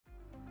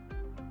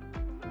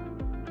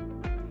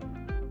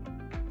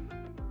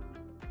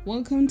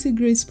Welcome to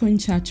Grace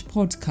Point Church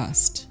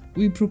podcast.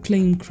 We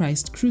proclaim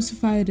Christ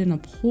crucified and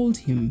uphold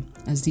him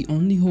as the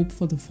only hope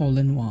for the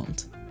fallen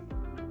world.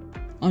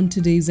 On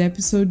today's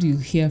episode, you'll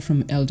hear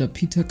from Elder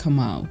Peter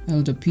Kamau.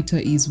 Elder Peter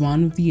is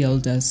one of the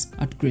elders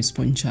at Grace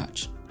Point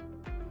Church.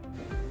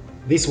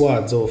 These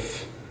words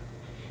of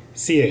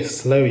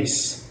C.S.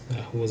 Lewis,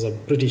 who was a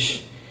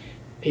British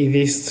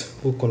atheist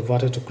who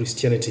converted to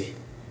Christianity,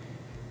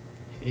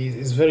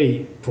 is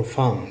very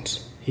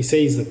profound. He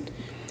says that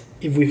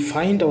if we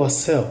find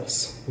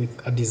ourselves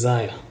with a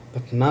desire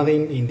that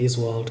nothing in this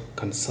world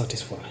can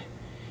satisfy,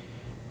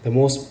 the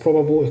most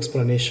probable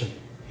explanation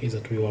is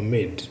that we were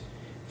made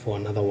for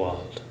another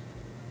world.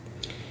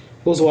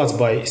 Those words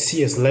by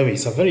C.S.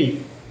 Lewis are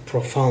very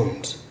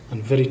profound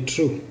and very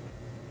true.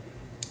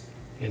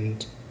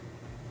 And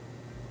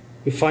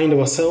we find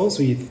ourselves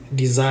with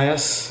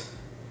desires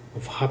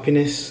of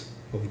happiness,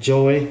 of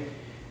joy,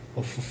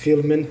 of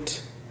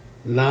fulfillment,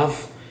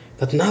 love,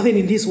 that nothing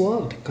in this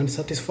world can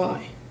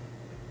satisfy.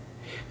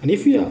 And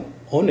if we are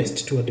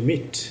honest to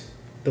admit,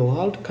 the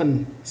world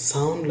can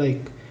sound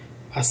like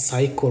a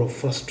cycle of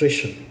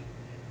frustration.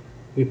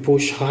 We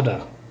push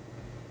harder.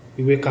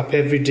 We wake up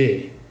every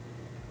day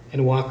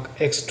and work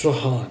extra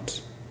hard.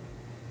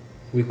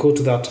 We go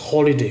to that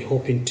holiday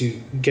hoping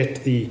to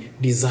get the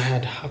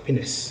desired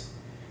happiness.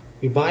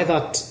 We buy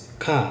that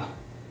car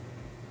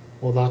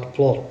or that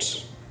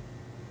plot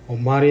or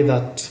marry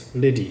that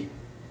lady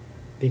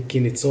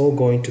thinking it's all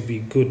going to be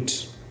good.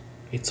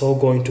 It's all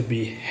going to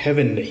be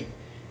heavenly,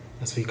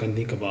 as we can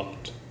think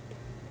about.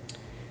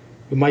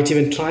 We might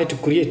even try to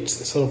create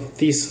sort of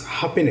this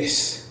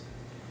happiness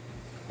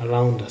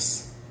around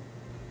us.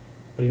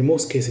 But in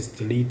most cases,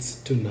 it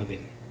leads to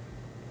nothing.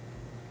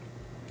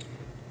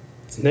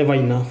 It's never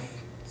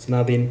enough. It's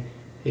nothing.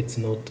 It's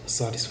not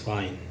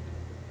satisfying.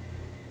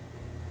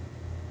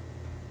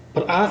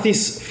 But are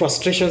these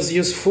frustrations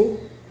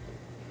useful?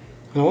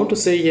 And I want to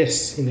say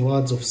yes, in the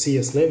words of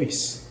C.S.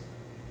 Lewis,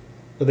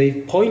 that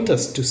they point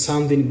us to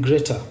something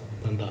greater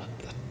than that.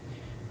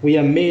 We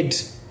are made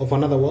of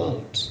another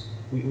world.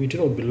 We do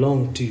not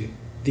belong to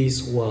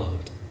this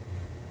world.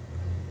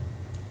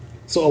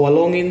 So our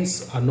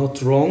longings are not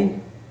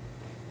wrong,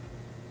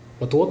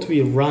 but what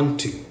we run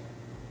to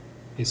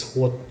is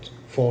what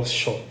falls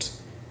short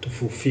to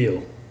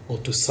fulfill or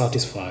to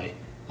satisfy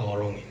our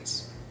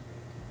longings.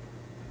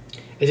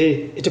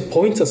 It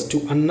points us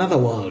to another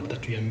world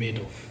that we are made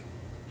of.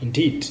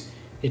 Indeed,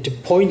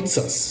 it points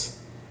us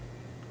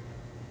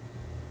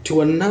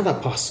to another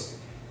person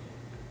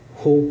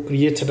who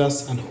created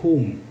us and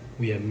whom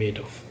we are made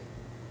of.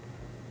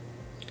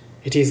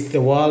 It is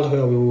the world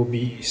where we will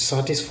be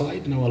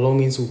satisfied and our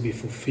longings will be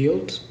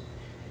fulfilled.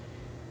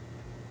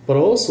 But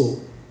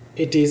also,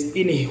 it is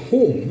in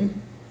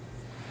whom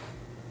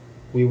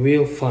we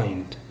will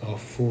find our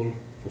full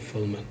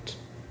fulfillment.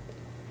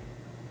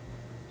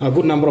 A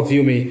good number of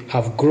you may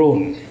have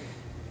grown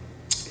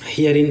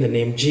hearing the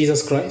name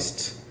Jesus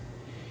Christ.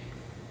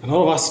 And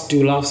all of us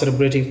do love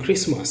celebrating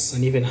Christmas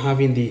and even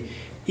having the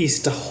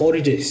Easter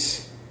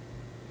holidays.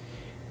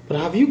 But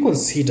have you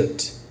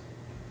considered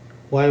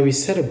why we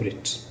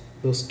celebrate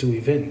those two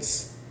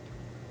events?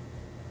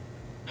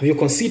 Have you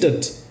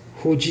considered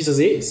who Jesus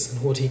is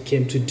and what he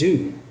came to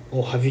do?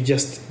 Or have you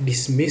just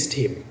dismissed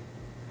him?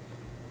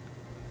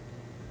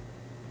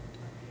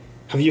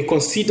 Have you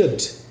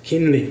considered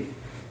keenly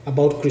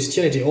about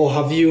Christianity, or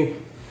have you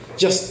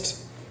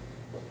just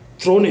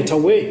thrown it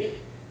away?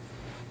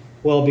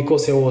 Well,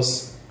 because there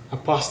was a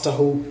pastor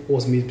who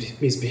was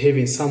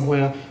misbehaving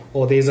somewhere,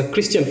 or there is a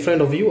Christian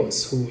friend of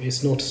yours who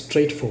is not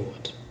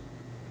straightforward.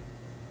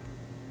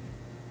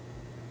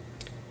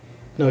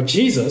 Now,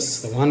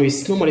 Jesus, the one we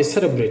normally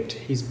celebrate,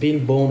 his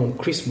being born on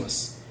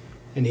Christmas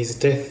and his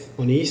death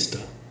on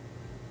Easter,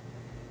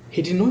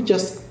 he did not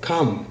just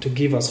come to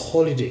give us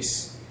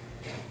holidays,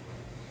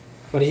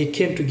 but he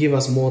came to give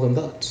us more than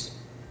that,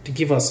 to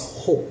give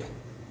us hope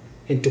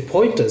and to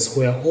point us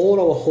where all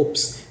our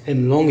hopes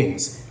and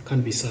longings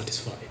can be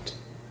satisfied.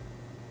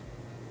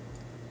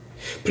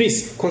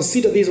 Please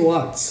consider these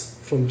words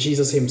from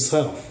Jesus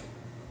himself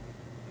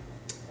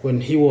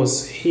when he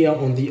was here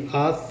on the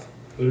earth,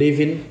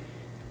 living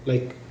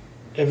like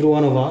every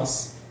one of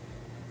us.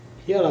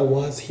 Here are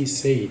words he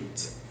said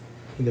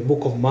in the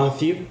book of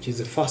Matthew, which is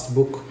the first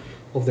book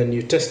of the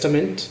New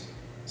Testament.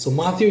 So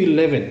Matthew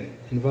 11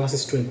 and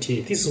verses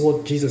 28. This is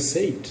what Jesus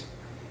said.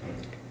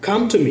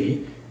 "Come to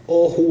me,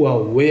 all who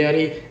are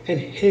weary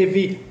and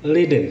heavy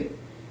laden,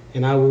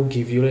 and I will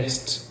give you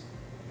rest."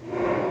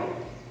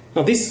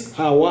 Now these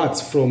are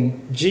words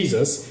from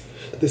Jesus,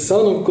 the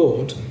Son of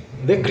God,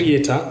 the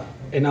Creator,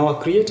 and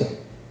our Creator.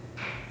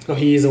 Now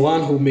he is the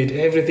one who made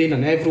everything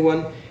and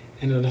everyone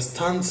and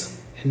understands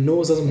and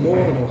knows us more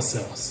than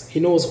ourselves. He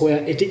knows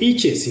where it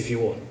itches, if you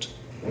want.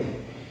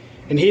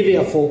 And he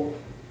therefore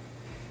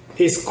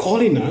is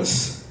calling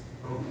us,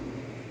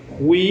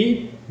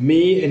 we,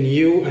 me and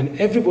you and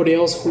everybody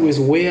else who is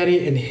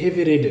weary and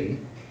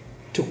heavy-laden,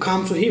 to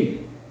come to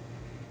him.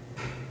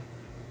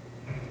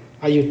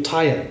 Are you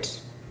tired?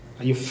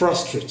 Are you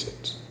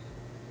frustrated?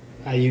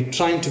 Are you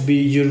trying to be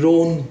your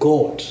own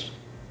God?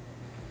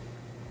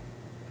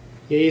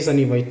 Here is an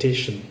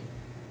invitation.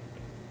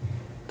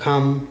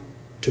 Come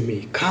to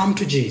me. Come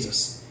to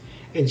Jesus.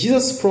 And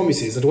Jesus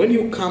promises that when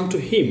you come to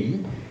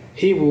him,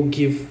 he will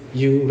give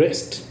you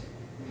rest.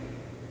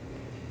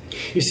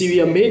 You see,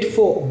 we are made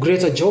for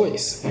greater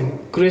joys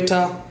and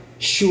greater,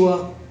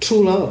 sure,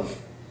 true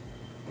love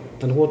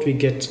than what we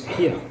get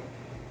here.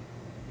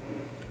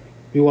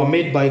 We were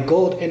made by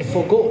God and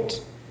for God.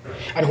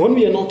 And when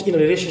we are not in a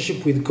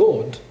relationship with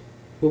God,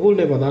 we will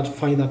never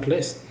find that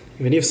rest.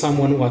 Even if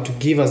someone were to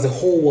give us the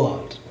whole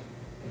world,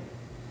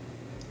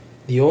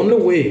 the only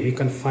way we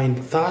can find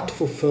that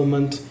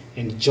fulfillment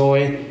and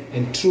joy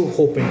and true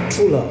hope and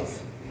true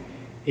love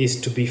is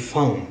to be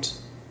found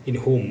in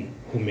whom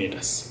who made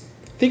us.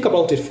 Think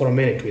about it for a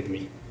minute with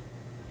me.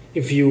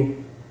 If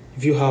you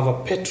have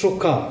a petrol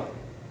car,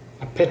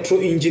 a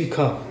petrol engine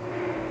car,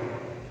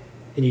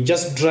 and you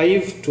just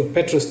drive to a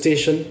petrol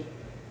station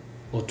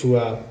or to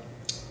a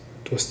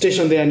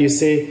station there and you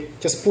say,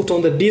 just put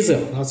on the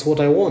diesel, that's what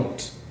I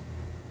want.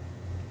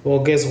 Well,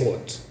 guess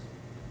what?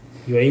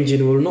 Your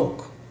engine will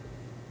knock.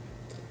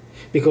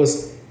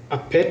 Because a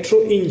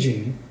petrol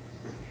engine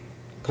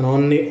can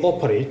only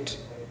operate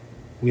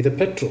with the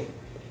petrol.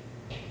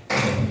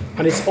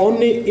 And it's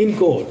only in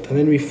God and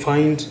then we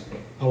find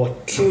our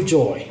true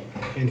joy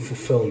and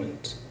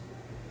fulfillment.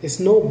 There's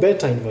no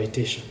better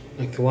invitation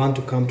like the one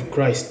to come to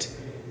Christ.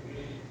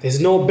 There's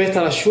no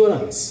better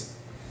assurance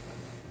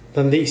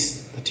than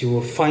this, that you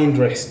will find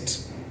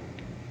rest.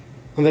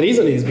 And the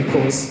reason is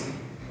because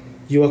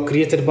you are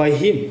created by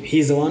him. He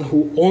is the one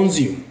who owns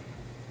you.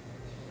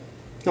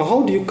 Now,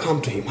 how do you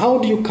come to him? How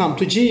do you come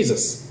to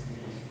Jesus?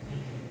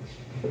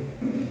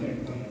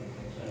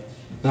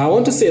 Now, I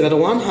want to say that on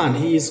one hand,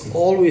 he is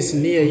always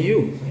near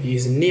you. He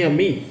is near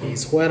me. He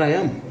is where I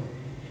am.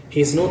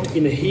 He is not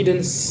in a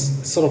hidden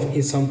sort of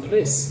in some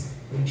place.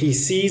 He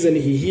sees and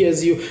he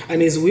hears you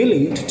and is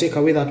willing to take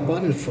away that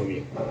burden from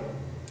you.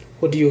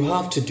 What you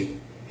have to do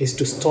is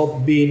to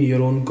stop being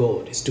your own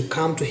God, is to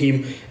come to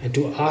him and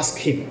to ask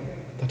him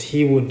that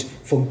he would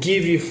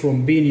forgive you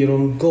from being your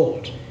own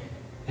God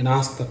and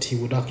ask that he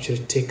would actually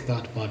take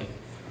that burden.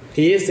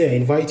 He is there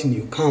inviting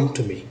you, come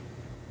to me.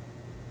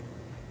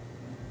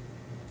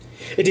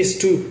 It is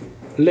to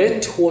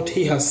let what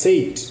he has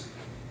said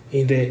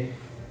in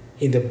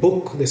the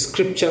book, the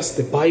scriptures,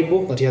 the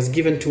Bible that he has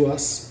given to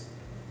us,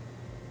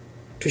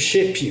 to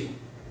shape you,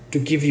 to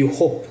give you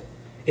hope.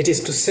 It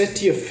is to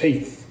set your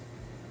faith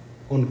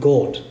on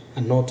God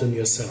and not on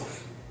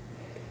yourself.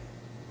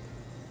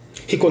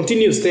 He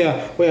continues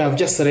there where I've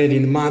just read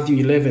in Matthew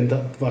 11,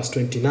 verse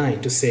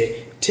 29, to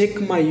say, take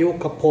my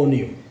yoke upon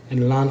you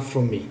and learn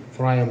from me,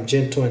 for I am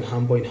gentle and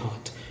humble in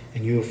heart,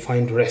 and you will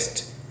find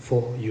rest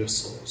for your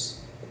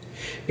souls.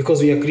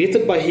 Because we are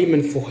created by him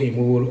and for him,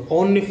 we will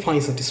only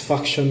find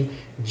satisfaction,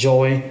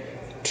 joy,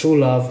 true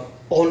love,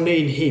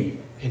 only in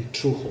him and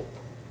true hope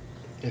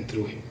and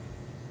through him.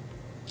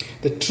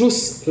 The true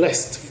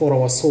rest for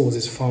our souls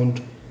is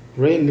found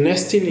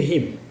resting in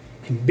him,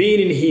 in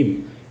being in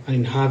him, and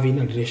in having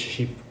a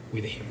relationship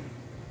with him.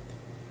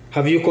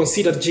 Have you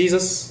considered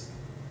Jesus,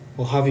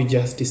 or have you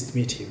just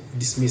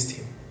dismissed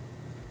him?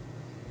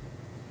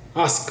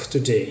 Ask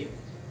today,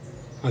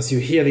 as you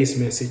hear this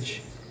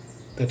message,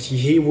 that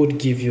he would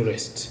give you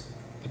rest,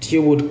 that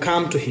you would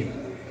come to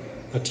him,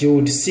 that you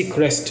would seek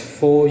rest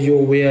for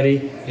your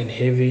weary and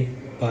heavy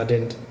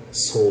burdened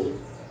soul.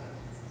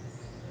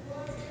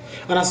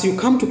 And as you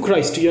come to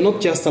Christ, you're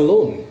not just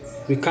alone.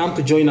 We come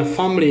to join a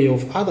family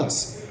of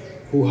others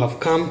who have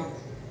come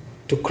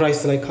to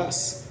Christ like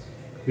us.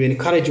 We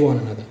encourage one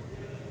another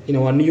in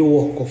our new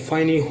walk of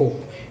finding hope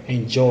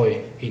and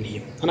joy in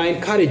him. And I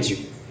encourage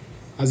you,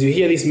 as you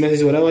hear this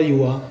message, wherever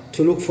you are,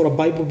 to look for a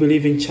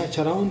Bible-believing church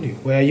around you,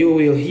 where you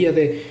will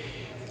hear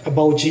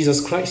about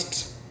Jesus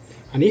Christ.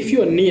 And if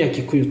you are near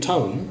Kikuyu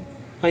town,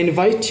 I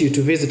invite you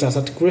to visit us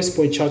at Grace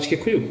Point Church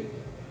Kikuyu,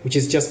 which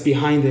is just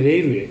behind the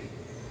railway.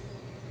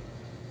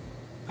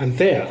 And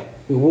there,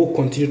 we will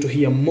continue to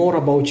hear more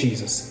about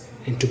Jesus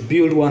and to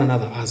build one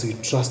another as we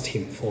trust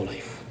him for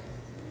life.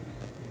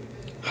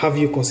 Have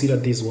you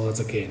considered these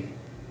words again?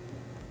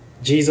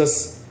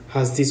 Jesus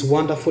has this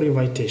wonderful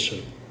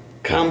invitation.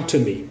 Come to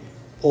me,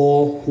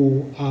 all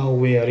who are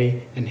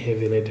weary and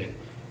heavy laden,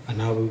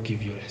 and I will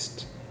give you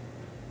rest.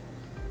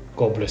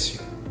 God bless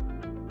you.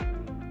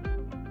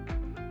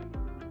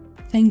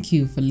 Thank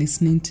you for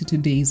listening to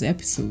today's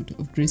episode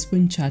of Grace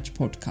Point Church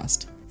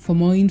Podcast. For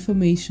more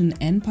information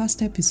and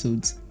past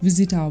episodes,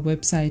 visit our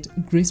website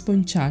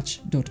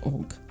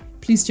gracepointchurch.org.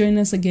 Please join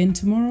us again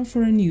tomorrow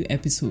for a new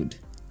episode.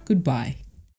 Goodbye.